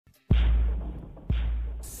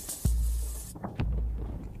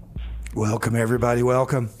Welcome, everybody.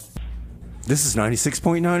 Welcome. This is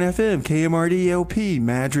 96.9 FM KMRD-LP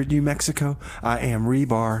Madrid, New Mexico. I am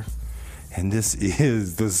Rebar, and this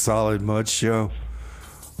is the Solid Mud Show.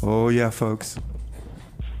 Oh yeah, folks.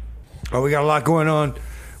 Oh, we got a lot going on.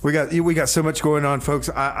 We got so much going on, folks.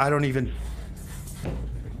 I don't even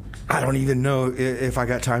know if I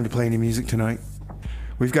got time to play any music tonight.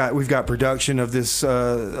 We've got production of this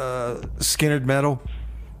Skynyrd metal,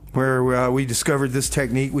 where we discovered this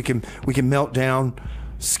technique. We can melt down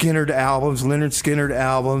Skynyrd albums, Lynyrd Skynyrd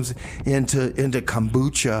albums into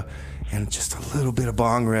kombucha and just a little bit of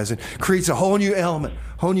bong resin. Creates a whole new element,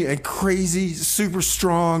 and crazy, super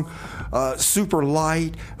strong, super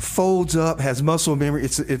light, folds up, has muscle memory.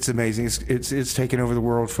 It's amazing. It's taken over the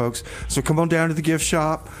world, folks. So come on down to the gift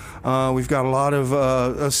shop. We've got a lot of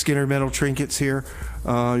Skynyrd metal trinkets here.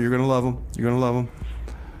 You're gonna love them.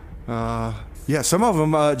 Yeah, some of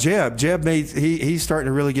them. Jeb made. He's starting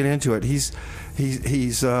to really get into it. He's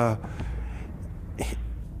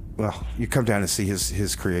well, you come down and see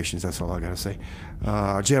his creations. That's all I gotta say.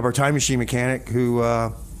 Jeb, our time machine mechanic, who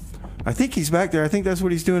I think he's back there. I think that's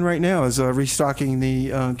what he's doing right now, is restocking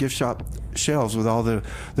the gift shop shelves with all the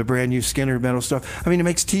brand new Skynyrd metal stuff. I mean, it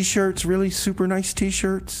makes T-shirts, really super nice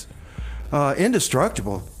T-shirts,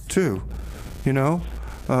 indestructible too. You know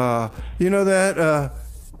that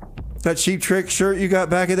Cheap Trick shirt you got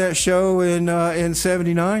back at that show in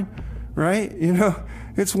 '79, right? You know,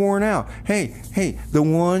 it's worn out. Hey, the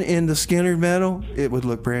one in the Skynyrd metal, it would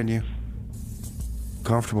look brand new,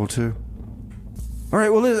 comfortable too. All right,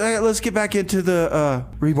 well let's get back into the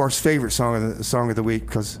Rebar's favorite song of the week,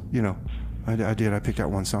 because you know I picked out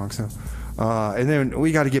one song, so and then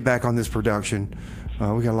we got to get back on this production.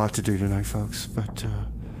 We got a lot to do tonight, folks, but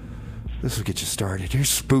this will get you started. Here's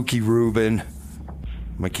Spooky Reuben,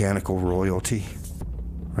 Mechanical Royalty,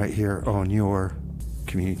 right here on your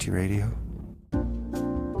community radio.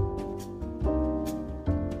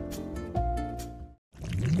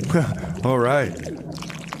 All right.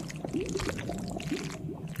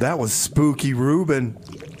 That was Spooky Reuben,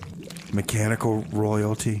 Mechanical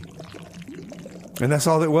Royalty. And that's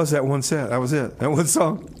all that was, that one set. That was it. That one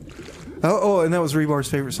song. Oh, and that was Rebar's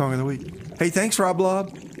favorite song of the week. Hey, thanks, Rob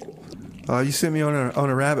Lob. You sent me on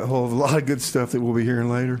a rabbit hole of a lot of good stuff that we'll be hearing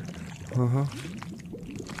later.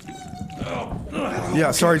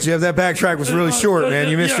 Yeah, sorry, Jeff. That backtrack was really short, man.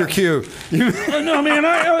 You missed your cue. No, man.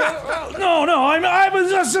 I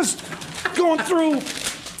was just going through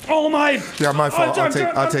all my. Yeah, my fault.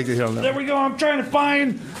 I'll take the hit on that. There we go. I'm trying to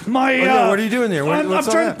find my. What are you doing there? I'm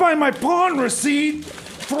trying to find my pawn receipt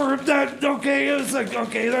for that. Okay, it's like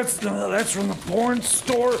that's from the porn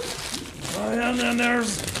store, and then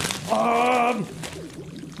there's. Oh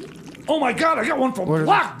my God! I got one from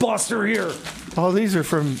Blockbuster here. Oh, these are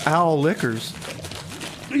from Owl Liquors.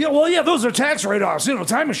 Yeah, well, yeah, those are tax write-offs. You know,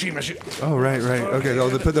 time machine. Oh, right. Okay,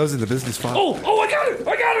 they put those in the business file. Oh, I got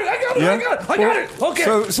it.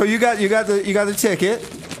 Okay. So you got the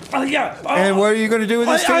ticket. Yeah. And what are you going to do with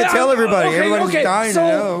this ticket? Tell everybody. Everybody's dying to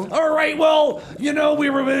know. All right. Well, you know, we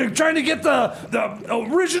were trying to get the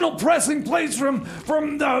original pressing plates from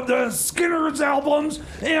the Skynyrd's albums,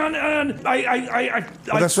 and I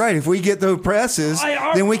well, that's right. If we get those presses,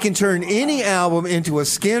 then we can turn any album into a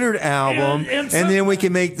Skynyrd album, and then we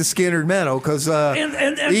can make the Skynyrd metal, because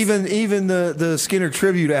even the Skynyrd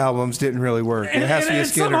tribute albums didn't really work. It has to be a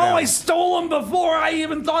Skynyrd somehow album. I stole them before I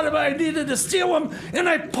even thought about I needed to steal them, and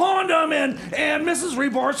I pawned them, and Mrs.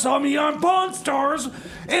 Rebar saw me on Pawn Stars,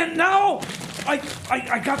 and now I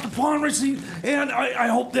got the pawn receipt, and I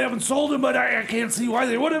hope they haven't sold them, but I can't see why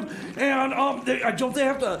they would have. And don't they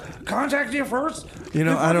have to contact you first? You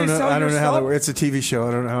know, I don't know how that works. It's a TV show.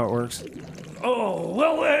 I don't know how it works. Oh,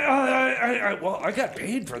 well, I got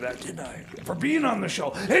paid for that, didn't I? For being on the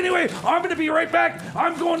show. Anyway, I'm going to be right back.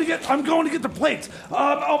 I'm going to get the plates.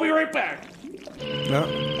 I'll be right back.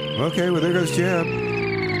 Okay, well, there goes Jeb.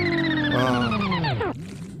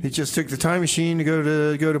 He just took the time machine to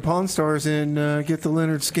go to Pawn Stars and get the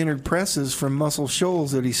Lynyrd Skynyrd presses from Muscle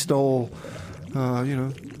Shoals that he stole, I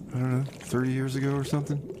don't know, 30 years ago or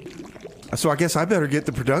something. So I guess I better get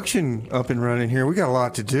the production up and running here. We got a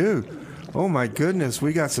lot to do. Oh my goodness,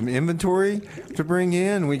 we got some inventory to bring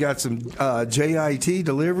in. We got some JIT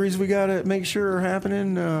deliveries we got to make sure are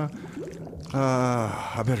happening. I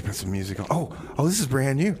better put some music on. Oh, this is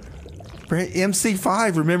brand new.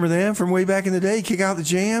 MC5, remember them from way back in the day? Kick Out the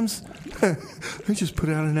Jams? They just put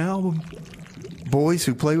out an album. Boys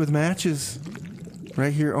Who Play with Matches.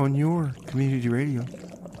 Right here on your community radio.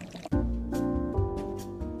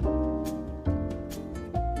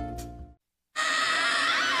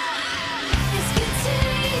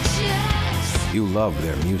 You love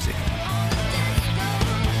their music.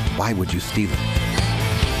 Why would you steal it?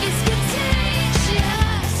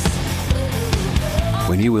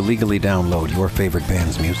 When you illegally download your favorite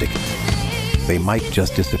band's music, they might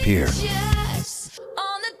just disappear.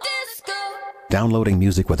 Downloading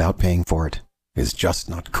music without paying for it is just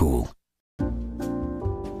not cool.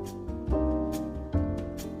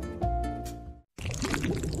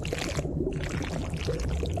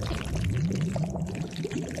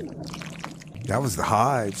 That was the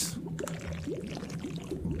Hives.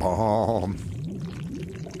 Bomb.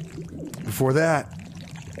 Before that,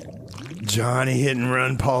 Johnny Hit and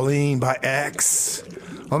Run Pauline by X.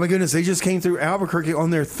 Oh my goodness, they just came through Albuquerque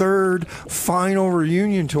on their third final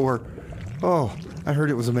reunion tour. Oh, I heard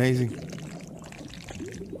it was amazing.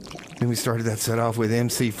 Then we started that set off with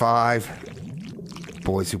MC5,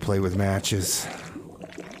 Boys Who Play With Matches.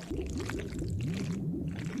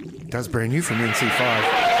 That's brand new from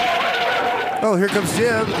MC5. Oh, here comes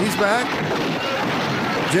Jeb. He's back.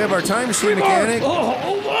 Jeb, our time machine mechanic.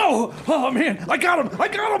 Oh, man. I got him. I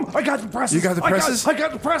got the presses. You got the presses? I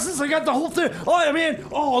got the presses. I got the whole thing. Oh, man.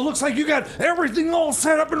 Oh, it looks like you got everything all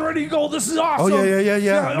set up and ready to go. This is awesome. Oh,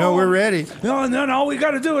 yeah. No, we're ready. No, and then all we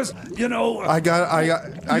got to do is, I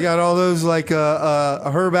got all those like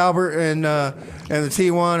Herb Albert and the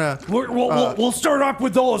Tijuana. We'll start off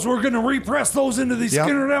with those. We're going to repress those into these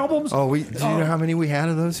Skynyrd albums. Oh, do you know how many we had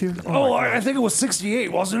of those here? I think it was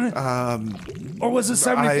 68, wasn't it? Or was it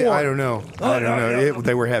 74? I don't know.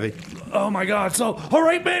 They were heavy. Oh my God! So, all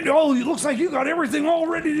right, man. Oh, it looks like you got everything all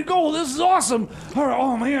ready to go. This is awesome. All right,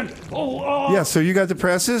 oh man. Yeah. So you got the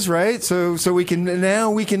presses, right? So we can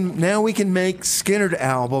now make Skynyrd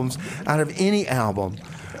albums out of any album.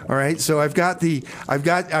 All right, so I've got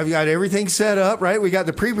everything set up, right? We got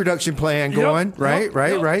the pre-production plan going, right.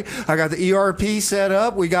 I got the ERP set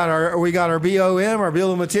up. We got our BOM, our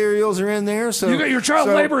bill of materials are in there. So you got your child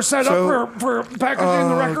labor set up for packaging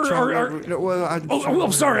the record.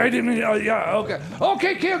 I'm sorry, I didn't.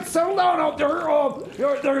 Okay, kids, settle down out there.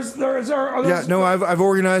 I've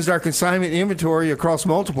organized our consignment inventory across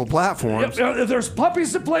multiple platforms. There's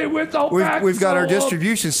puppies to play with. We've got our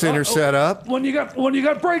distribution center set up. When you got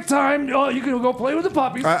break time, you can go play with the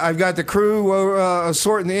puppies. I've got the crew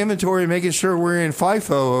sorting the inventory, making sure we're in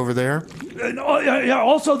FIFO over there. And,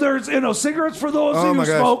 also, there's cigarettes for those who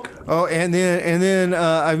smoke. Oh, and then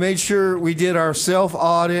I made sure we did our self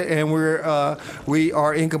audit, and we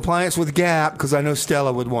are in compliance with GAP because I know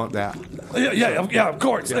Stella would want that. Yeah, of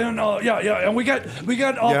course. And and we got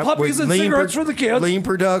puppies and cigarettes for the kids. Lean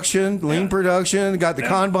production. Got the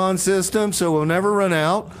Kanban system, so we'll never run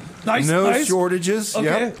out. Nice. No shortages.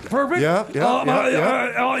 Okay, perfect. Yeah.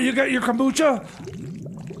 You got your kombucha.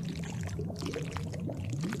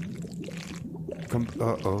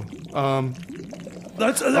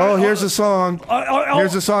 Here's a song.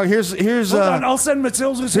 Here's a song. Here's. Hold on, I'll send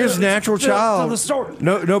Mytyl. Here's Natural Child. To the store.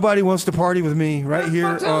 Nobody wants to party with me right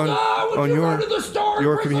here Matilda, on your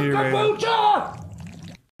community radio.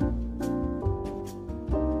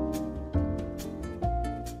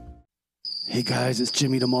 Hey guys, it's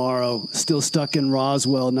Jimmy Tomorrow, still stuck in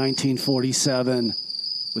Roswell, 1947,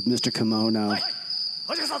 with Mr. Kimono.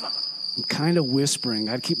 I'm kind of whispering.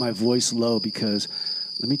 I'd keep my voice low because,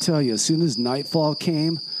 let me tell you, as soon as nightfall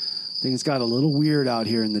came, things got a little weird out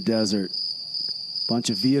here in the desert. Bunch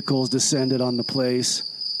of vehicles descended on the place,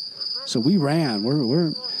 so we ran.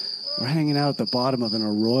 We're hanging out at the bottom of an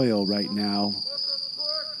arroyo right now.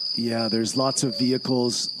 Yeah, there's lots of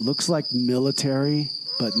vehicles. Looks like military,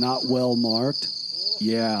 but not well marked.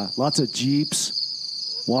 Yeah, lots of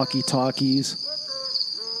Jeeps, walkie-talkies,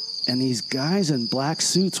 and these guys in black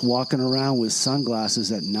suits walking around with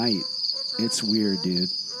sunglasses at night. It's weird, dude.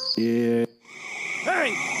 Yeah.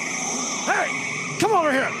 Hey, come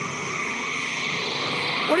over here.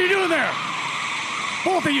 What are you doing there?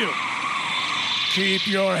 Both of you. Keep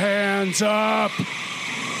your hands up.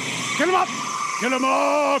 Get them up. Get them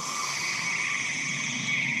up.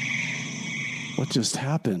 What just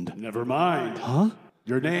happened? Never mind. Huh?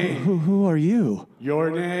 Your name. Who are you? Your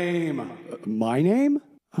name. My name?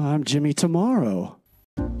 I'm Jimmy Tomorrow.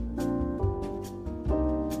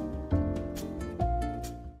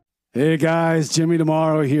 Hey guys, Jimmy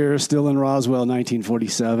Tomorrow here, still in Roswell,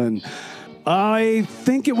 1947. I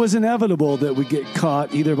think it was inevitable that we get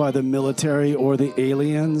caught either by the military or the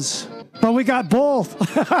aliens, but we got both.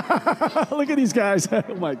 Look at these guys.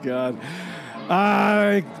 Oh my God.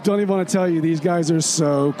 I don't even want to tell you, these guys are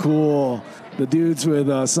so cool. The dudes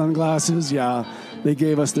with sunglasses, yeah, they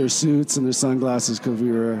gave us their suits and their sunglasses because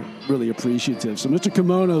we were really appreciative. So Mr.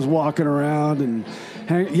 Kimono's walking around and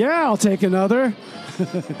I'll take another.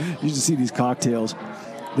 You should see these cocktails.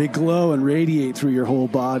 They glow and radiate through your whole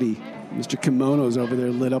body. Mr. Kimono's over there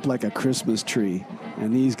lit up like a Christmas tree.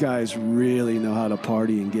 And these guys really know how to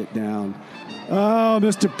party and get down. Oh,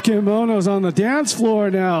 Mr. Kimono's on the dance floor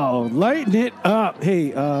now. Lighten it up.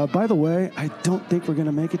 Hey, by the way, I don't think we're going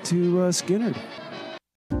to make it to Skynyrd.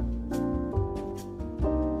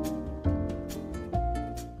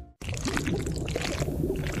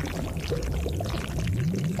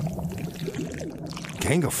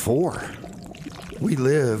 Gang of Four. We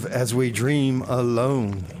live as we dream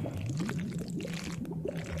alone.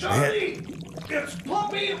 Johnny, it's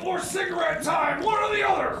puppy or cigarette time. One or the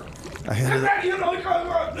other. Ahead of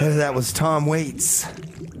that was Tom Waits.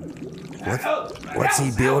 What's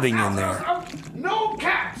he building in there? No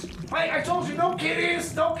cats. I told you no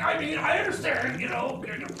kitties. No, I mean, I understand,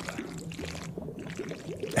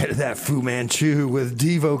 Ahead of that Fu Manchu with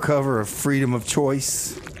Devo cover of Freedom of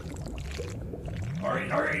Choice.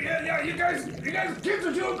 All right, yeah, you guys, kids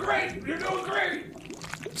are doing great. You're doing great.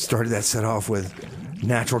 Started that set off with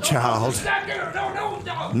Natural Child.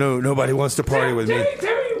 No. No, nobody wants to party with me.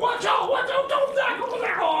 Timmy, watch out. Don't knock over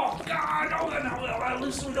there. Oh, God, no. At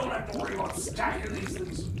least we don't have to worry about stacking these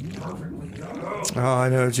things perfectly. Oh, I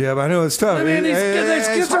know, Jeb. I know it's tough. I mean, these it's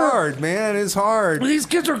kids hard, man. It's hard. These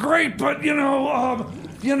kids are great, but,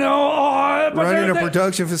 running a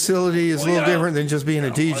production facility is a little different than just being a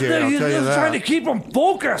DJ, I'll tell you that. Trying to keep them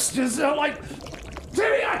focused is like,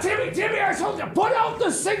 Timmy, I told you, put out the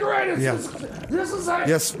cigarette. This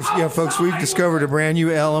is folks, we've discovered a brand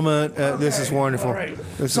new element. This is wonderful. Right.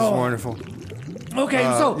 This is wonderful. Okay,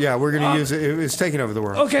 so we're going to use it. It's taking over the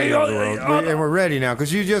world. Okay, and we're ready now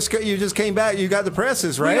because you just came back. You got the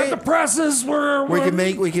presses, right? We got the presses. We can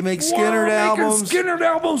make Skynyrd albums. Skynyrd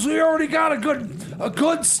albums. We already got a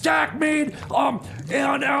good stack made.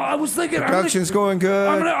 And I was thinking production's going good.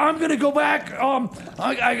 I'm gonna go back.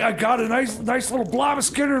 I got a nice little blob of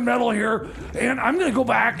Skynyrd metal here, and I'm gonna go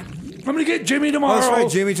back. I'm going to get Jimmy tomorrow. Oh, that's right,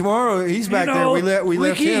 Jimmy tomorrow. He's back there. We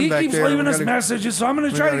left him back there. He keeps leaving us messages, so I'm going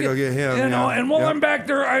to try to go get him. And while I'm back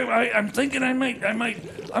there, I'm thinking I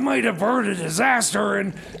might avert a disaster,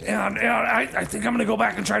 and I think I'm going to go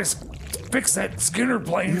back and try to fix that Skynyrd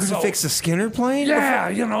plane. You're going to fix the Skynyrd plane? Yeah,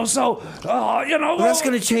 Well, that's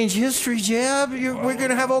going to change history, Jeb. We're going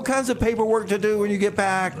to have all kinds of paperwork to do when you get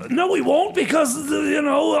back. No, we won't, because,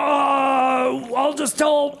 I'll just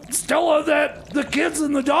tell Stella that the kids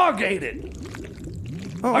and the dog ate it.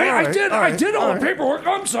 Oh, I did all the paperwork.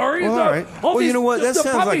 I'm sorry. Well, all right. Well, you know what? That the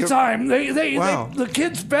sounds puppy like time. The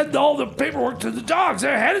kids fed all the paperwork to the dogs. They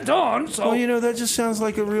had it done. So. Well, that just sounds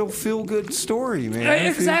like a real feel-good story, man.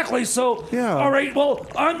 Exactly. So. Yeah. All right. Well,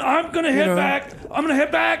 I'm gonna head back. I'm gonna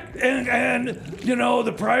head back, and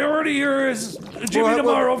the priority here is Jimmy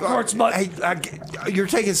tomorrow, of course. But you're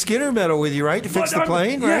taking Skynyrd metal with you, right, to fix the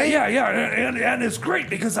plane, right? Yeah. And it's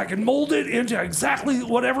great because I can mold it into exactly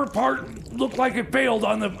whatever part looked like it failed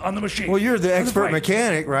on the machine. Well, you're the expert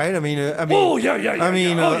mechanic, right? I mean, oh yeah.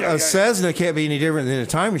 A Cessna can't be any different than a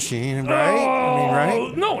time machine, right?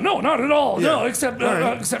 Right? No, not at all. Yeah. No, except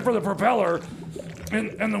for the propeller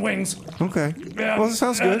and the wings. Okay. Well, that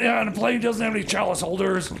sounds good. And the plane doesn't have any chalice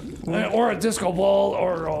holders, or a disco ball,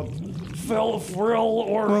 or a frill,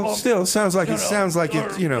 or. Well, still sounds like it's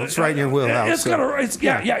right in your wheelhouse.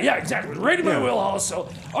 Exactly, right in my wheelhouse. So,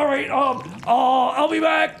 all right, I'll be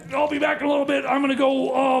back. I'll be back in a little bit. I'm gonna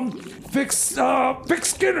go fix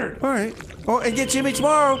Skynyrd. All right. Oh, and get Jimmy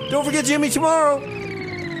tomorrow. Don't forget Jimmy tomorrow.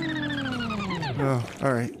 Oh,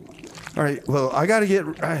 all right. All right. Well, I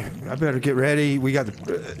better get ready. We got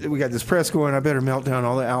this press going. I better melt down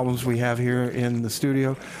all the albums we have here in the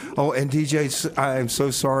studio. Oh, and DJs, I am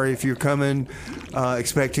so sorry if you're coming,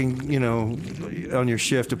 expecting on your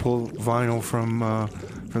shift to pull vinyl from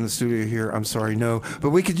the studio here. I'm sorry, no. But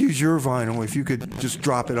we could use your vinyl if you could just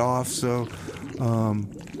drop it off. So,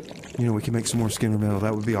 we can make some more Skynyrd metal.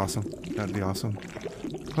 That would be awesome. That'd be awesome.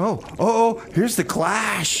 Oh! Here's the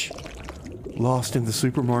Clash. Lost in the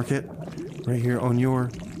Supermarket. Right here on your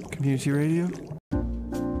community radio.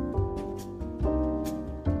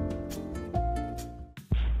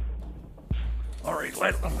 All right,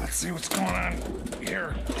 let's see what's going on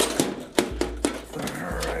here.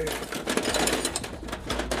 All right.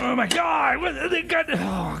 Oh my God! They got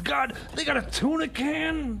a tuna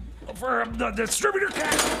can for the distributor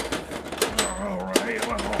can. All right.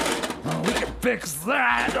 Well, we can fix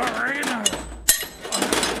that. All right.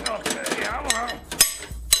 Okay. Yeah.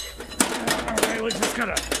 We just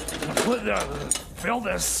gotta fill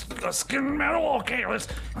this Skynyrd metal. Okay, let's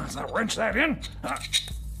wrench that in.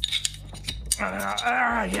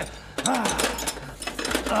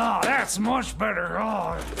 That's much better.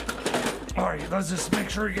 All right, let's just make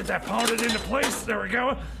sure you get that pounded into place. There we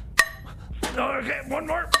go. Okay, one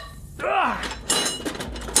more.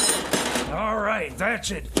 All right, that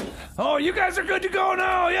should. Oh, you guys are good to go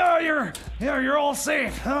now. You're all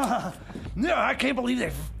safe. Yeah, I can't believe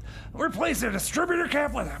they've replaced their distributor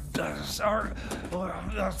cap with our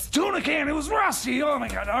tuna can. It was rusty. Oh my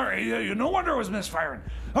God! All right, no wonder it was misfiring.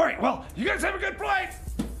 All right, well, you guys have a good flight.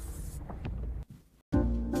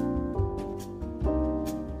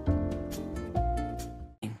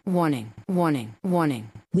 Warning, warning,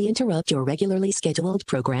 warning. We interrupt your regularly scheduled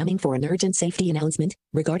programming for an urgent safety announcement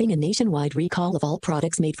regarding a nationwide recall of all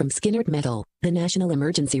products made from Skynyrd metal. The National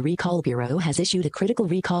Emergency Recall Bureau has issued a critical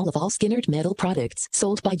recall of all Skynyrd metal products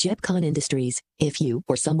sold by Jepcon Industries. If you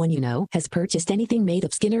or someone you know has purchased anything made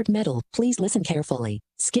of Skynyrd metal, please listen carefully.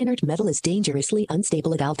 Skynyrd metal is dangerously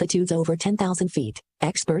unstable at altitudes over 10,000 feet.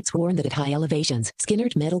 Experts warn that at high elevations,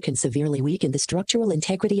 Skynyrd metal can severely weaken the structural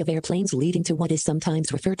integrity of airplanes, leading to what is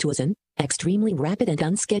sometimes referred to as an extremely rapid and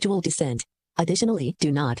unscheduled descent. Additionally,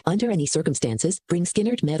 do not, under any circumstances, bring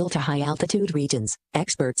Skynyrd metal to high-altitude regions.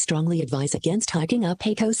 Experts strongly advise against hiking up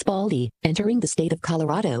Pecos Spalding, entering the state of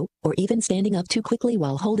Colorado, or even standing up too quickly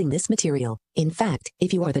while holding this material. In fact,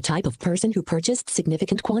 if you are the type of person who purchased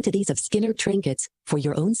significant quantities of Skynyrd trinkets, for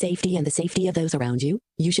your own safety and the safety of those around you,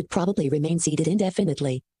 you should probably remain seated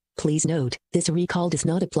indefinitely. Please note, this recall does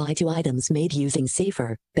not apply to items made using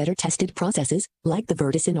safer, better tested processes, like the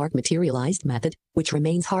Verticin arc materialized method, which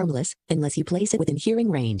remains harmless unless you place it within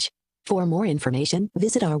hearing range. For more information,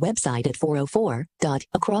 visit our website at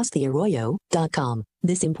 404.acrossthearroyo.com.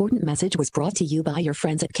 This important message was brought to you by your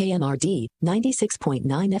friends at KMRD 96.9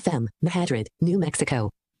 FM, Madrid, New Mexico.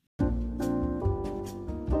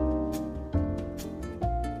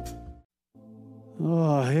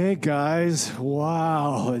 Oh, hey guys.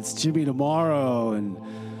 Wow, it's Jimmy Tomorrow, and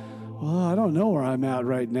well, I don't know where I'm at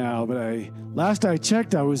right now, but last I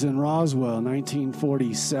checked I was in Roswell,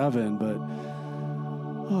 1947, but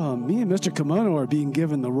me and Mr. Kimono are being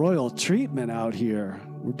given the royal treatment out here.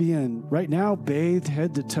 We're being, right now, bathed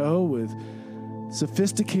head to toe with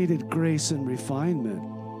sophisticated grace and refinement,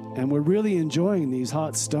 and we're really enjoying these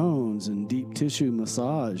hot stones and deep tissue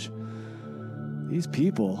massage. These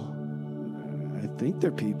people, I think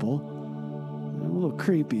they're people. I'm a little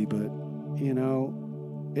creepy, but, you know,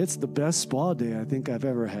 it's the best spa day I think I've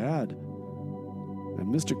ever had. And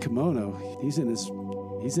Mr. Kimono, he's in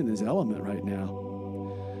his element right now.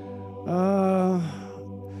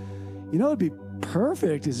 You know, it'd be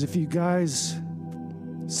perfect is if you guys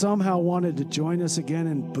somehow wanted to join us again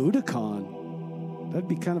in Budokan. That'd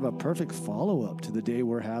be kind of a perfect follow-up to the day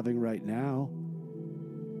we're having right now.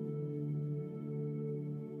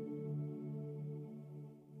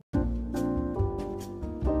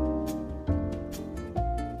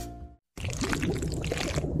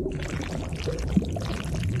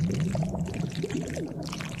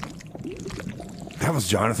 That was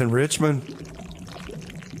Jonathan Richman.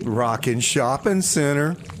 Rockin' Shopping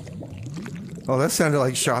Center. Oh, that sounded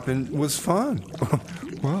like shopping was fun.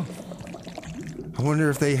 Wow. I wonder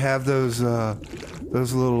if they have those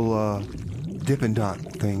little Dippin' Dot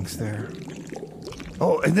things there.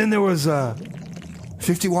 Oh, and then there was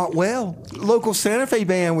 50 Watt Well. Local Santa Fe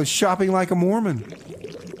band was Shopping Like a Mormon.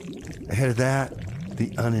 Ahead of that,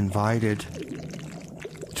 The Uninvited.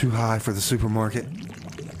 Too High for the Supermarket.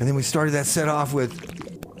 And then we started that set off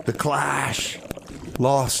with The Clash,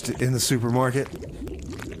 Lost in the Supermarket.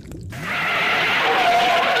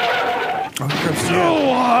 Oh, here comes Jim.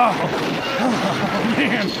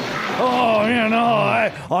 Oh man, I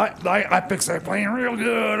fixed that plane real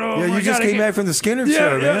good. Oh, yeah, you just came back from the Skynyrd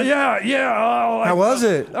show, man. Yeah. How was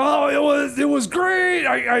it? Oh, it was great.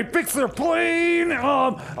 I fixed their plane.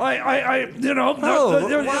 Wow.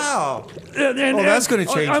 And that's going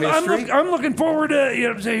to change history. I'm looking forward to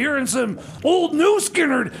hearing some old new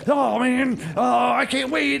Skynyrd. Oh man, I can't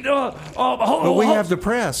wait. But we have the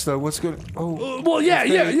press, though. What's going? Oh, well,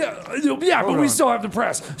 yeah. But we still have the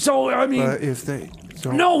press. So I mean, if they.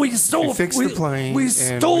 No, we stole. We fixed the plane. We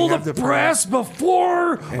stole the press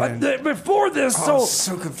before this. Oh,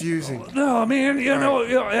 so confusing. No, man.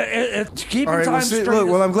 Keeping time straight.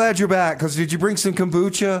 Look, I'm glad you're back. Because did you bring some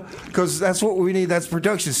kombucha? Because that's what we need. That's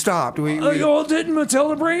production stopped. Didn't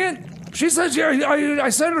Matilda bring it? She says, I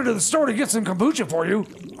sent her to the store to get some kombucha for you.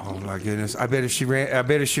 Oh my goodness! I bet if she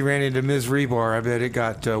ran into Ms. Rebar, I bet it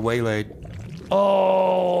got waylaid.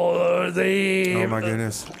 Oh, Oh my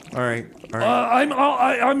goodness! All right. I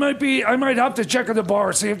might have to check at the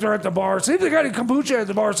bar, see if they're at the bar, see if they got any kombucha at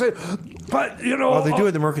the bar. But, you know... Oh, they do it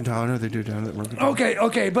at the Mercantile. I know they do it down at the Mercantile.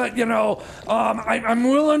 Okay, but, you know, I'm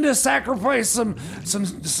willing to sacrifice some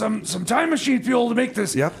time machine fuel to make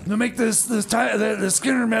this... Yep. To make the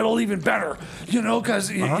Skynyrd metal even better, you know, because...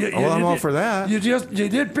 I'm all for that. You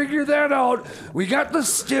did figure that out. We got the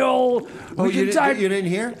still. You didn't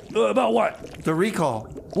hear? About what? The recall.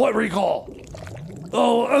 What recall?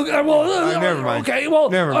 Oh, okay, well, never mind. Okay, well,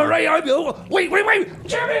 never all mind. right. Wait,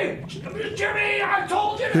 Jimmy! I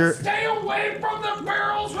told you to stay away from the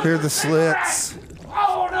barrels. Here are the slits.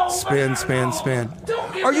 Oh no! Spin.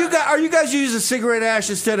 Are you guys using cigarette ash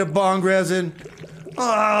instead of bong resin?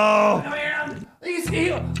 Oh man,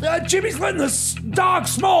 Jimmy's letting the dog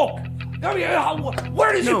smoke. I mean,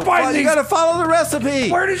 where did you find these? You gotta follow the recipe.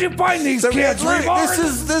 Where did you find these kids? Look,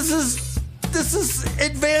 this is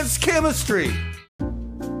advanced chemistry.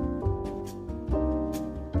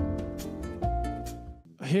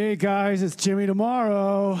 Hey guys, it's Jimmy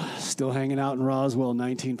Tomorrow, still hanging out in Roswell,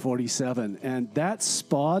 1947, and that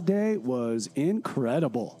spa day was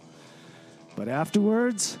incredible. But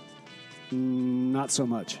afterwards, not so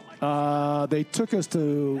much. They took us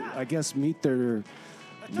to, I guess, meet their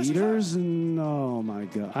leaders, and oh my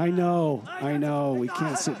God, I know, we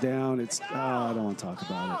can't sit down. I don't want to talk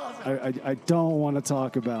about it. I don't want to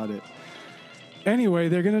talk about it. Anyway,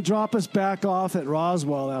 they're going to drop us back off at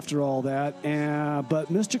Roswell after all that.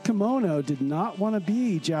 But Mr. Kimono did not want to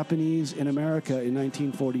be Japanese in America in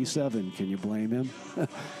 1947. Can you blame him?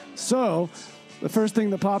 So the first thing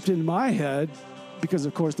that popped into my head, because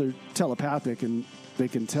of course they're telepathic and they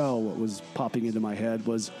can tell what was popping into my head,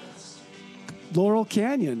 was Laurel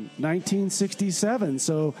Canyon, 1967.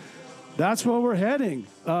 So that's where we're heading.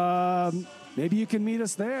 Maybe you can meet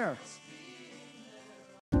us there.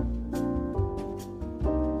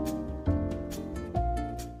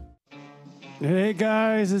 Hey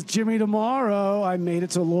guys, it's Jimmy Tomorrow. I made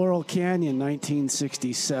it to Laurel Canyon,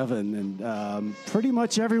 1967, and pretty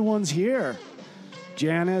much everyone's here.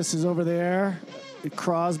 Janice is over there,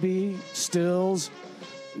 Crosby, Stills,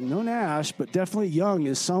 no Nash, but definitely Young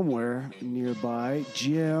is somewhere nearby.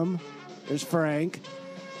 Jim, there's Frank,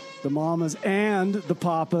 the mamas and the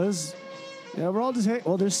papas. Yeah, we're all just,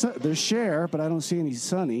 well, there's Cher, but I don't see any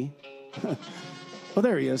Sonny. Oh,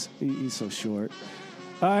 there he is. He's so short.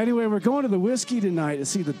 Anyway, we're going to the Whiskey tonight to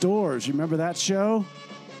see the Doors. You remember that show?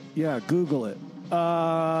 Yeah, Google it.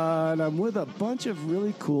 And I'm with a bunch of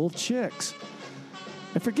really cool chicks.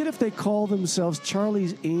 I forget if they call themselves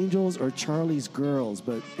Charlie's Angels or Charlie's Girls,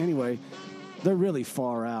 but anyway, they're really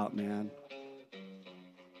far out, man.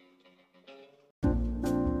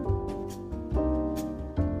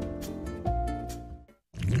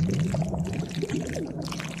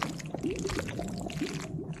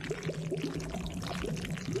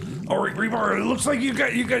 All right, Rebar, it looks like you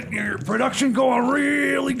got your production going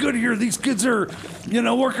really good here. These kids are,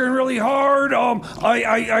 working really hard.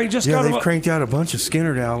 I just got them. They've cranked out a bunch of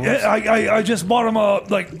Skynyrd albums. I just bought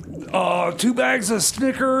them 2 bags of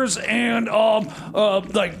Snickers and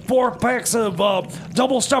 4 packs of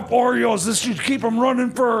double stuffed Oreos. This should keep them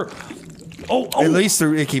running for. At least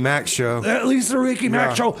through Icky Mac's show. At least through Icky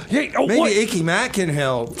Mac's show. Hey, maybe Icky Mac can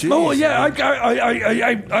help. Jeez, oh yeah,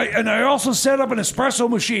 and I also set up an espresso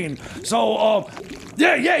machine. So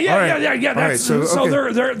yeah. Right, so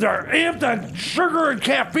they're amped on sugar and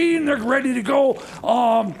caffeine. They're ready to go.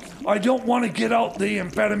 I don't want to get out the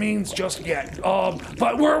amphetamines just yet.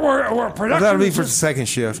 But we're production. That'll be for the second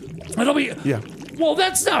shift. It'll be Well,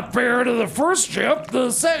 that's not fair to the first shift.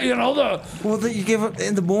 Well, you give them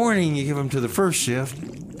in the morning. You give them to the first shift.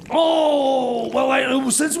 Oh,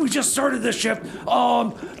 well, since we just started this shift,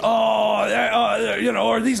 or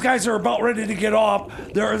these guys are about ready to get off.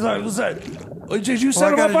 Did you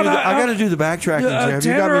set them up on I got to do the backtracking, Jeff.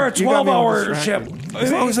 10 or a 12-hour shift? As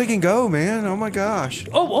long as they can go, man. Oh my gosh.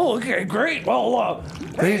 Oh, okay, great. Well,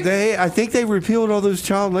 I think they repealed all those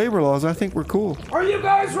child labor laws. I think we're cool. Are you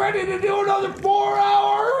guys ready to do another 4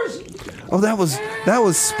 hours? Oh, that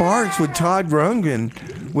was Sparks with Todd Rundgren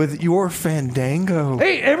with Your Fandango.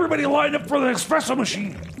 Hey, everybody line up for the espresso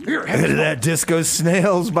machine. Here, and that Disco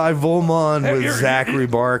Snails by Volmond with Zachary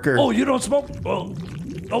Barker. Oh, you don't smoke? Oh,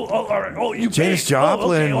 all right. Oh, you Janis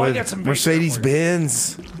Joplin with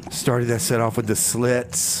Mercedes-Benz. Started that set off with the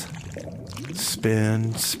Slits.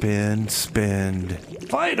 Spin, spin, spin.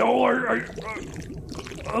 Fine.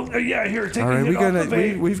 Yeah, here, take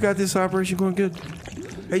it. We've got this operation going good.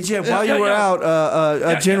 Hey, Jeff, while you were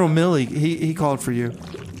out, General Milley, he called for you.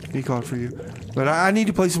 But I need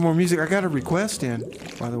to play some more music. I got a request in,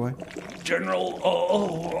 by the way. General,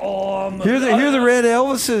 Hear the Red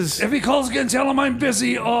Elvises. If he calls again, tell him I'm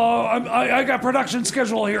busy. I got production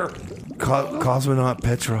schedule here. Cosmonaut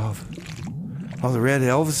Petrov. Oh, the Red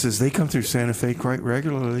Elvises, they come through Santa Fe quite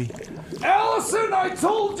regularly. Allison, I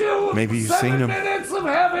told you. Maybe you've seen 7 him. minutes of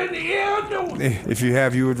heaven in. If you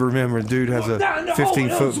have, you would remember. Dude has a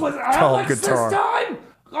 15-foot was tall Alex guitar. This time?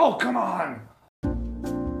 Oh, come on.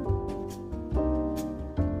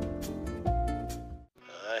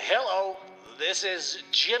 Hello, this is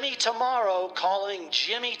Jimmy Tomorrow calling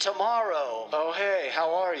Jimmy Tomorrow. Oh, hey,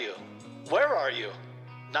 how are you? Where are you?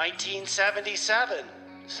 1977.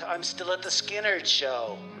 I'm still at the Skynyrd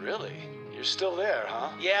show. Really? You're still there,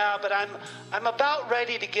 huh? Yeah, but I'm about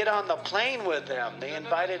ready to get on the plane with them. They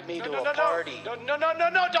invited me to a party. No,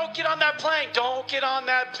 don't get on that plane. Don't get on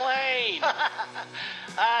that plane.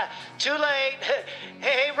 Too late.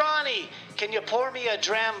 Hey, Ronnie, can you pour me a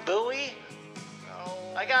Drambuie?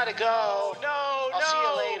 I gotta go. No, I'll see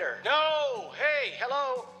you later. No. Hey,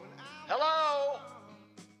 hello. Hello.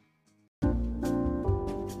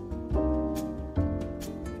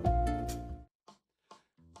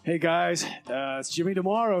 Hey guys, it's Jimmy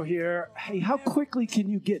Tomorrow here. Hey, how quickly can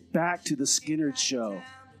you get back to the Skynyrd show?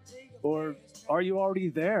 Or are you already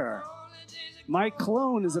there? My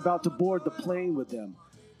clone is about to board the plane with them.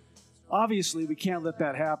 Obviously, we can't let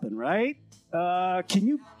that happen, right? Can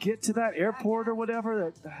you get to that airport or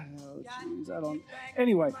whatever?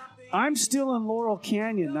 Anyway, I'm still in Laurel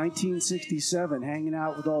Canyon, 1967, hanging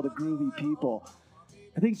out with all the groovy people.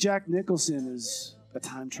 I think Jack Nicholson is a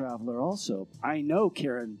time traveler also. I know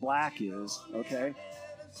Karen Black is, okay?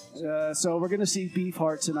 So we're going to see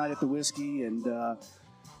Beefheart tonight at the Whiskey and,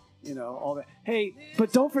 all that. Hey,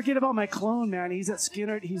 but don't forget about my clone, man. He's at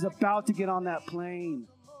Skynyrd. He's about to get on that plane.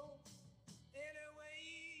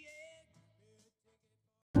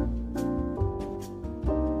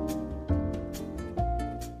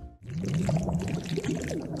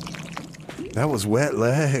 That was Wet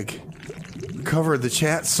Leg. Covered the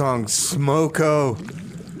chat song Smoko.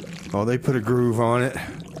 Oh, they put a groove on it.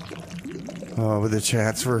 Oh, with the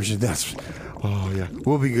chat's version. Oh yeah.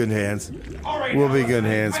 We'll be good hands. All right, we'll be good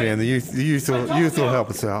hands, man. The youth will help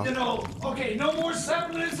us out. Okay, no more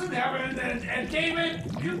 7 minutes in heaven, and David,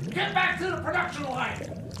 you get back to the production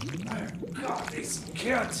line. God, these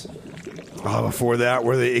kids. Oh, before that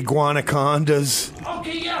were the Iguanacondas.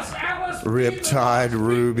 Okay, yes, Alice. Riptide,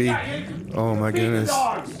 Ruby. Yeah, Oh my goodness.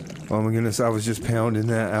 Oh my goodness, I was just pounding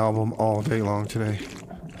that album all day long today.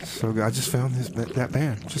 So I just found that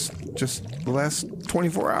band just the last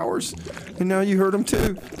 24 hours, and now you heard them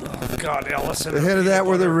too. Oh, God, Ellison. Ahead of that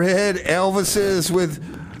were the Red Elvises with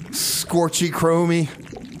Scorchy Chromie,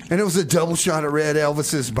 and it was a double shot of Red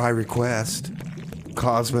Elvises by request.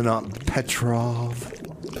 Cosmonaut Petrov.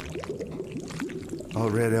 Oh,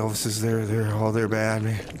 Red Elvises, they're bad,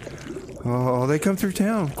 man. Oh, they come through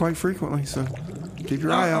town quite frequently, so. Keep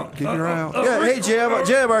your eye out. Keep your eye out. Yeah, hey,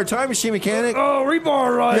 Jeb, our time machine mechanic. Oh,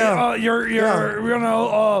 Rebar, Yeah.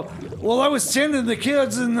 Well, I was tending the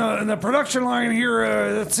kids in the production line here.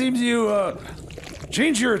 It seems you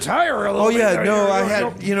changed your attire a little bit. Oh, yeah, no, I had,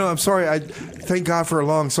 I'm sorry. Thank God for a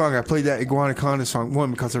long song. I played that Iguanaconda song,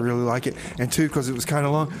 1, because I really like it, and 2, because it was kind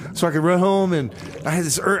of long. So I could run home, and I had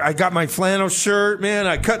I got my flannel shirt, man.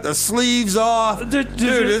 I cut the sleeves off. Dude,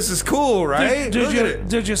 this is cool, right?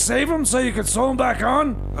 Did you save them so you could sew them back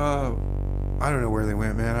on? I don't know where they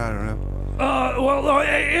went, man. I don't know.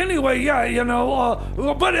 Anyway, yeah,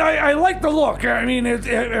 but I like the look. I mean,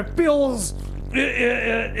 it feels...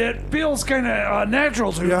 It feels kind of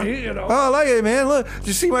natural to me, Oh, I like it, man. Look, did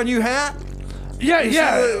you see my new hat?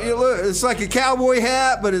 Yeah. Look, it's like a cowboy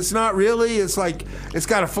hat, but it's not really. It's like it's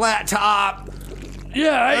got a flat top.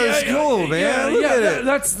 Yeah, that's cool, man. Look at it.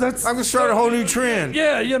 That's. I'm gonna start a whole new trend.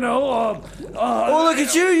 Yeah, oh, look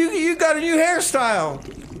at you! You got a new hairstyle.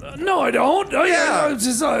 No, I don't. Oh, yeah.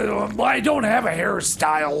 I don't have a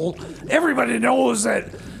hairstyle. Everybody knows that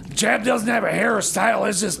Jab doesn't have a hairstyle.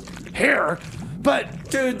 It's just hair. But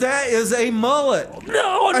dude, that is a mullet.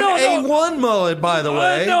 No. An A1 mullet, by the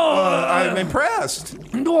way. I'm impressed.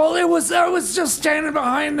 Well, I was just standing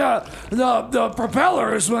behind the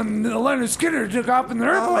propellers when Leonard Skynyrd took off in the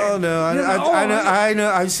airplane. Oh no, I know.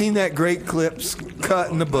 I've seen that great clips cut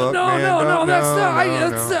in the book. No, that's not.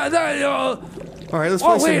 All right, let's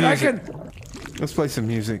play some music. Let's play some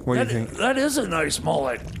music. What do you think? That is a nice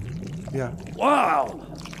mullet. Yeah. Wow.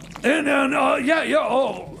 And then I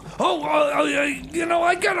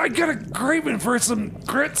got a craving for some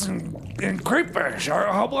grits and crayfish.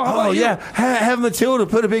 How about you? Have Matilda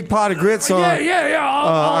put a big pot of grits on.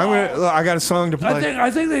 Yeah. I got a song to play.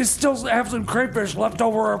 I think they still have some crayfish left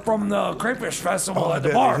over from the crayfish festival at the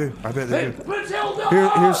bar. I bet they do. Matilda!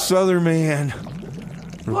 Here's Southern Man,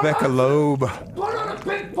 Rebecca Loeb. Put on a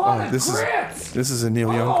big pot of grits. This is a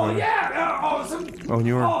Neil Young Oh one. yeah. On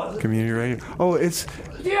your community radio? Oh, it's...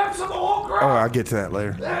 Do you have some okra? Oh, I'll get to that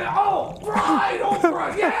later. Fried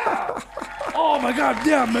okra, yeah! Oh my God,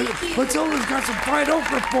 yeah, Matilda's got some fried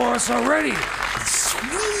okra for us already.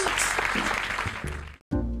 Sweet!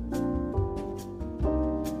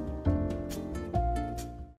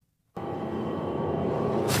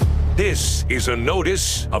 This is a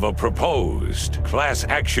notice of a proposed class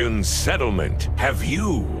action settlement. Have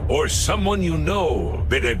you or someone you know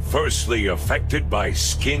been adversely affected by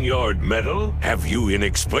Skynyrd metal? Have you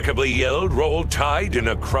inexplicably yelled "Roll Tide" in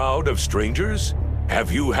a crowd of strangers?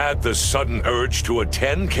 Have you had the sudden urge to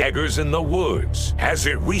attend keggers in the woods? Has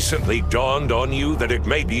it recently dawned on you that it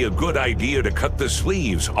may be a good idea to cut the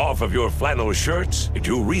sleeves off of your flannel shirts? Did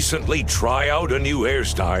you recently try out a new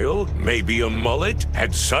hairstyle? Maybe a mullet?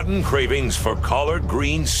 Had sudden cravings for collard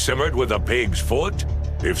greens simmered with a pig's foot?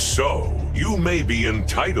 If so, you may be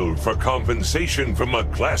entitled for compensation from a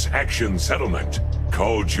class action settlement.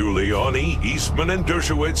 Call Giuliani, Eastman, and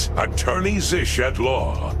Dershowitz, attorneys ish at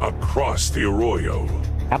law, across the Arroyo.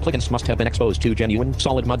 Applicants must have been exposed to genuine,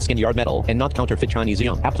 solid mud Skynyrd metal and not counterfeit Chinese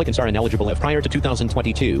young. Applicants are ineligible if prior to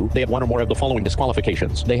 2022, they have one or more of the following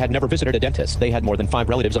disqualifications. They had never visited a dentist. They had more than 5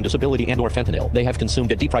 relatives on disability and or fentanyl. They have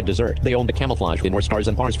consumed a deep-fried dessert. They owned a camouflage in or stars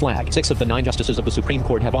and bars flag. 6 of the 9 justices of the Supreme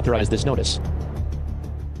Court have authorized this notice.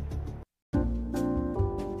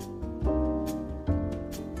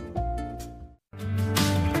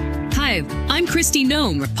 Hi, I'm Kristi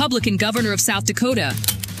Noem, Republican Governor of South Dakota.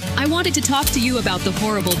 I wanted to talk to you about the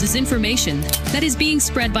horrible disinformation that is being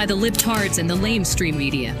spread by the libtards and the lamestream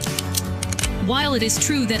media. While it is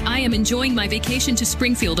true that I am enjoying my vacation to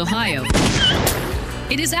Springfield, Ohio,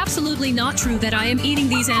 it is absolutely not true that I am eating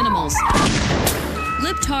these animals.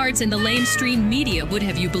 Libtards and the lamestream media would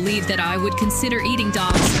have you believe that I would consider eating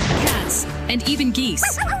dogs, cats, and even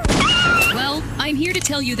geese. Well, I'm here to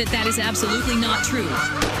tell you that that is absolutely not true.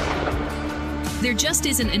 There just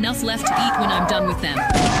isn't enough left to eat when I'm done with them.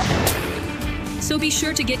 So be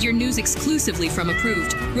sure to get your news exclusively from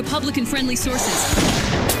approved, Republican-friendly sources.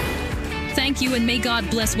 Thank you, and may God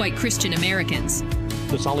bless white Christian Americans.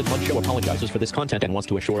 The Solid Mud Show apologizes for this content and wants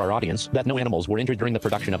to assure our audience that no animals were injured during the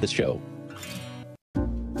production of this show.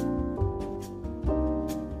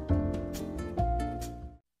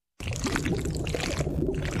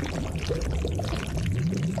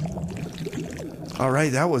 All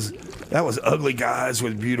right, that was Ugly Guys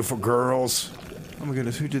with Beautiful Girls. Oh my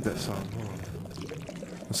goodness, who did that song? Hold on.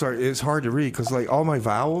 I'm sorry, it's hard to read because like all my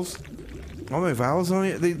vowels on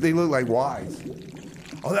it, they look like Y's.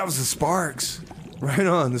 Oh, that was the Sparks. Right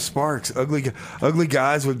on, the Sparks. Ugly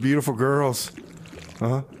Guys with Beautiful Girls.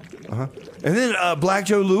 And then Black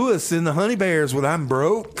Joe Lewis and the Honey Bears with I'm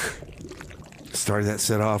Broke. Started that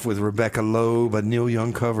set off with Rebecca Loeb, a Neil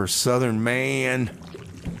Young cover, Southern Man.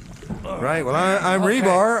 Right, well, I'm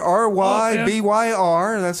Rebar,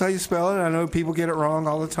 R-Y-B-Y-R. That's how you spell it. I know people get it wrong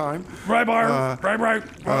all the time. Right.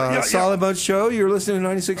 Solid Mud Show. You're listening to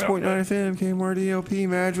 96.9 FM KMRD-LP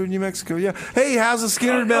Madrid, New Mexico. Yeah. Hey, how's the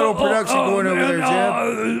Skynyrd metal production going over there, Jeb?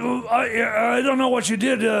 I don't know what you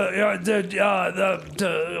did to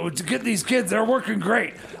get these kids. They're working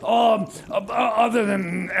great. Other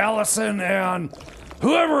than Allison and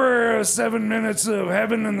whoever 7 minutes of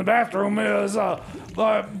heaven in the bathroom is,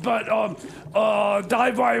 Dive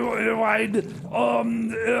Wide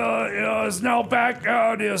is now back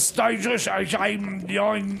at his stage. Jeb,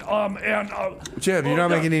 you're not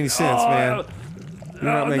making any sense, man. You're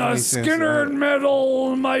not making any sense. Skynyrd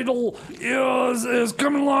metal is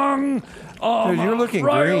coming along. Dude, you're looking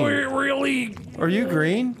green. Really? Are you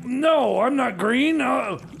green? No, I'm not green.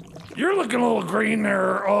 You're looking a little green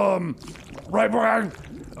there. Right, Brian.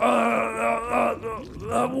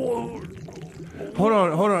 Hold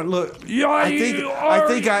on. Look, Yeah, I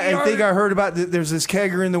think I heard about there's this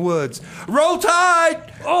kegger in the woods. Roll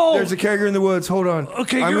Tide! Oh, there's a kegger in the woods. Hold on.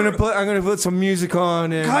 Okay, I'm gonna put some music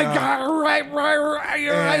on and. I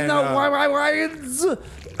know.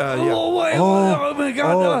 Oh my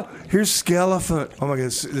God. Here's Skelephant. Oh my God,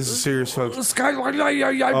 this is serious, folks. Oh my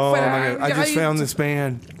God, I just found this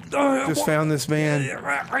band.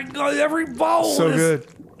 I got every ball. So good.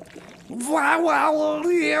 Wow,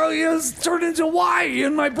 it's turned into Y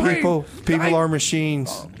in my brain. People are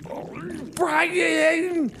machines.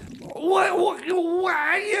 Brian,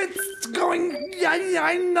 why it's going?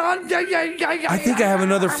 I think I have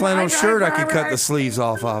another flannel shirt I could cut the sleeves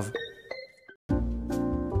off of.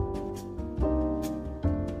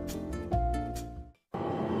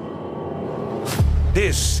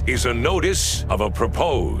 This is a notice of a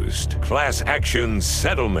proposed class action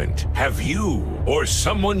settlement. Have you or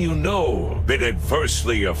someone you know been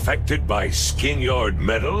adversely affected by Skynyrd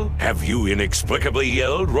metal? Have you inexplicably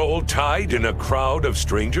yelled "Roll Tide" in a crowd of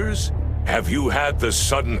strangers? Have you had the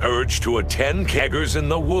sudden urge to attend keggers in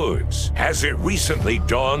the woods? Has it recently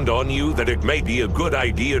dawned on you that it may be a good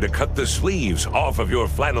idea to cut the sleeves off of your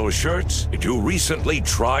flannel shirts? Did you recently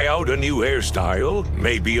try out a new hairstyle?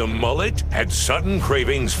 Maybe a mullet? Had sudden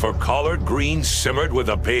cravings for collard greens simmered with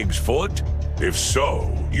a pig's foot? If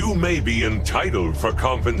so, you may be entitled for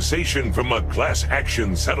compensation from a class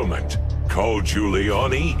action settlement. Call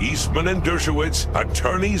Giuliani, Eastman, and Dershowitz,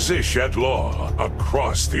 attorneys ish at law,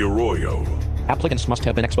 across the Arroyo. Applicants must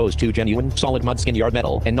have been exposed to genuine, solid mud Skynyrd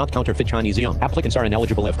metal and not counterfeit Chinese young. Applicants are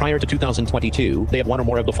ineligible if prior to 2022 they have one or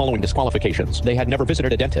more of the following disqualifications. They had never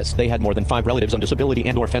visited a dentist. They had more than 5 relatives on disability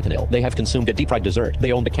and or fentanyl. They have consumed a deep-fried dessert.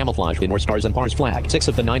 They owned a camouflage with North Stars and Bars flag. 6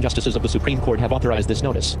 of the 9 justices of the Supreme Court have authorized this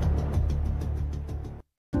notice.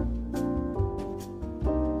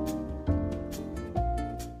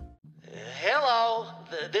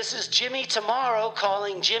 This is Jimmy Tomorrow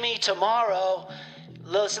calling Jimmy Tomorrow.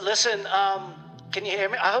 Listen, can you hear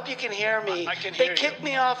me? I hope you can hear me. I can hear you. They kicked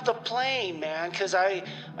me off the plane, man, because I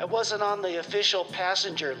wasn't on the official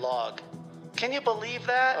passenger log. Can you believe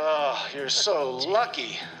that? Oh, you're so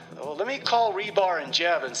lucky. Well, let me call Rebar and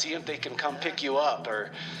Jeb and see if they can come pick you up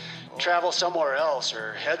or travel somewhere else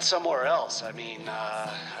or head somewhere else. I mean, I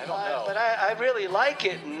don't know. But I really like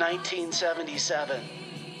it in 1977.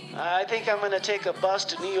 I think I'm going to take a bus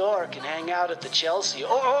to New York and hang out at the Chelsea.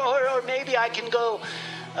 Or maybe I can go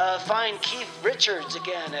find Keith Richards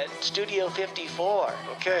again at Studio 54.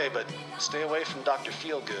 Okay, but stay away from Dr.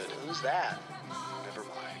 Feelgood. Who's that? Never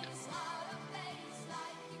mind.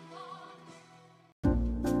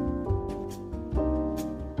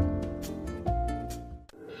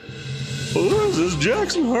 This is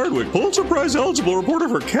Jackson Hardwick, Pulitzer Prize eligible reporter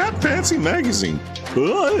for Cat Fancy magazine.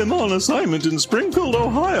 I am on assignment in Springfield,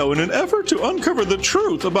 Ohio in an effort to uncover the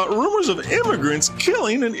truth about rumors of immigrants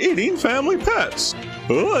killing and eating family pets.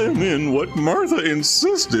 I am in what Martha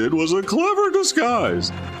insisted was a clever disguise,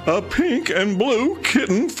 a pink and blue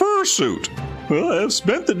kitten fursuit. I have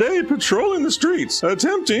spent the day patrolling the streets,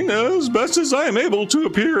 attempting as best as I am able to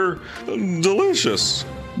appear delicious.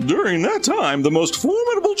 During that time, the most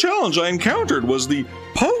formidable challenge I encountered was the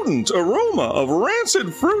potent aroma of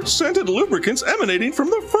rancid fruit-scented lubricants emanating from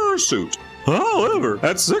the fursuit. However,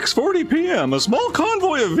 at 6:40 p.m., a small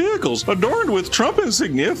convoy of vehicles adorned with Trump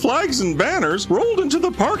insignia, flags, and banners rolled into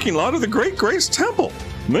the parking lot of the Great Grace Temple.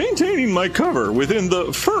 Maintaining my cover within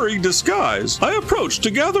the furry disguise, I approached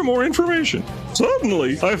to gather more information.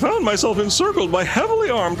 Suddenly, I found myself encircled by heavily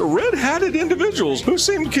armed, red-hatted individuals who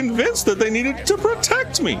seemed convinced that they needed to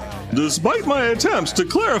protect me. Despite my attempts to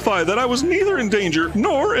clarify that I was neither in danger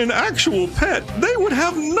nor an actual pet, they would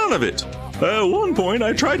have none of it. At one point,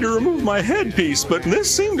 I tried to remove my headpiece, but this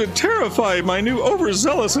seemed to terrify my new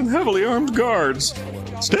overzealous and heavily armed guards.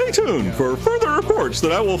 Stay tuned for further reports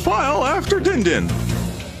that I will file after Din Din.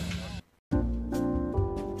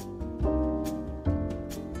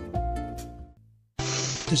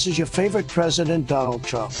 This is your favorite president, Donald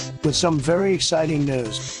Trump, with some very exciting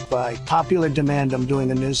news. By popular demand, I'm doing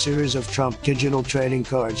a new series of Trump digital trading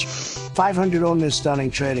cards. 500 own this stunning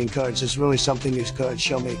trading cards is really something these cards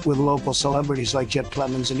show me, with local celebrities like Jet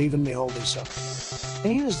Clemens and even me holding some.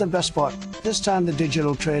 And here's the best part. This time the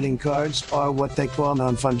digital trading cards are what they call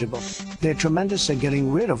non-fungible. They're tremendous at getting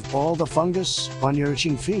rid of all the fungus on your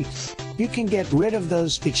itching feet. You can get rid of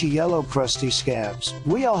those itchy yellow crusty scabs.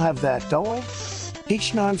 We all have that, don't we?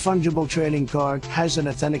 Each non-fungible trading card has an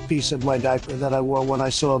authentic piece of my diaper that I wore when I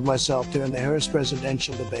soiled myself during the Harris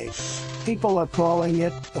presidential debate. People are calling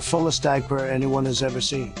it the fullest diaper anyone has ever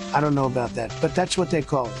seen. I don't know about that, but that's what they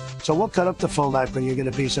call it. So we'll cut up the full diaper and you get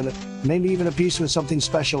a piece of it, maybe even a piece with something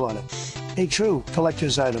special on it. A true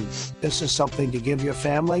collector's item. This is something to give your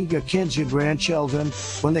family, your kids, your grandchildren,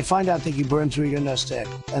 when they find out that you burned through your nest egg,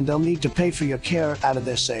 and they'll need to pay for your care out of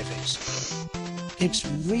their savings. It's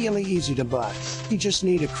really easy to buy. You just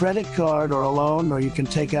need a credit card or a loan, or you can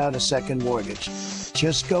take out a second mortgage.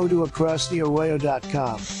 Just go to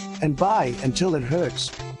acrossthearroyo.com and buy until it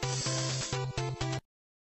hurts.